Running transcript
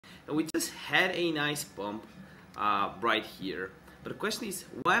we just had a nice pump right here, but the question is,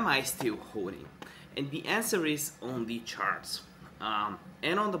 why am I still holding? And the answer is on the charts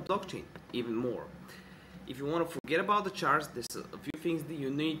and on the blockchain even more. If you want to forget about the charts, there's a few things that you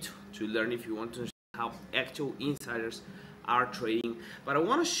need to learn if you want to understand how actual insiders are trading. But I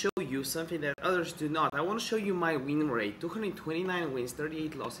want to show you something that others do not. I want to show you my win rate: 229 wins,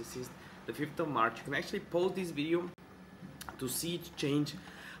 38 losses since the 5th of March. You can actually pause this video to see it change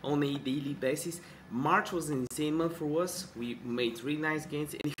on a daily basis. March was an insane month for us. We made really nice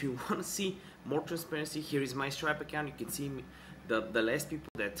gains, and if you want to see more transparency, here is my Stripe account. You can see me, the last people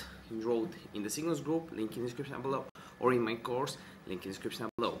that enrolled in the Signals group, link in the description down below, or in my course, link in the description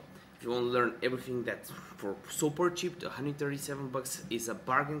down below. If you want to learn everything that's for super cheap, the 137 bucks is a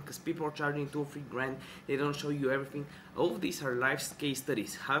bargain, because people are charging 2 or 3 grand. They don't show you everything. All of these are live case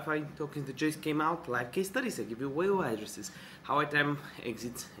studies. How I tokens that just came out, live case studies. I give you whale addresses, how I time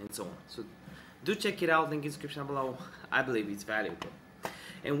exits, and so on. So do check it out, link in the description below. I believe it's valuable.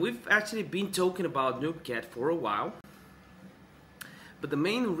 And we've actually been talking about NUBCAT for a while, but the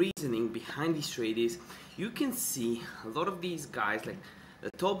main reasoning behind this trade is you can see a lot of these guys, like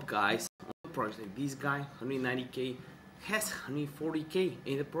the top guys on the project, like this guy, 190k, has 140k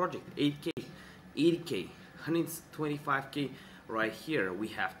in the project, 8k, 80k, 125k. Right here we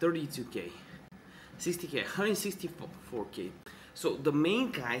have 32k, 60k, 164k. So the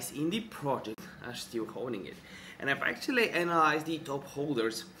main guys in the project are still holding it. And I've actually analyzed the top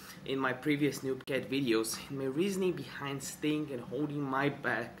holders in my previous NUBCAT videos, and my reasoning behind staying and holding my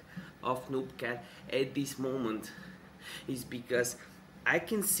back of NUBCAT at this moment is because I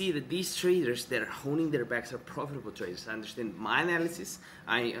can see that these traders that are holding their backs are profitable traders. I understand my analysis,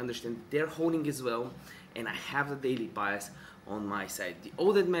 I understand their holding as well, and I have the daily bias on my side.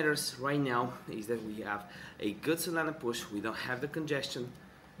 All that matters right now is that we have a good Solana push, we don't have the congestion,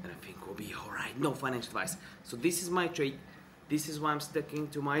 and I think we'll be alright. No financial advice. So this is my trade. This is why I'm sticking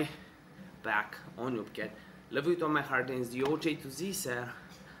to my back on NUBCAT. Love you with all my heart, and it's the OJ to Z, sir.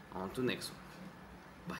 On to next one.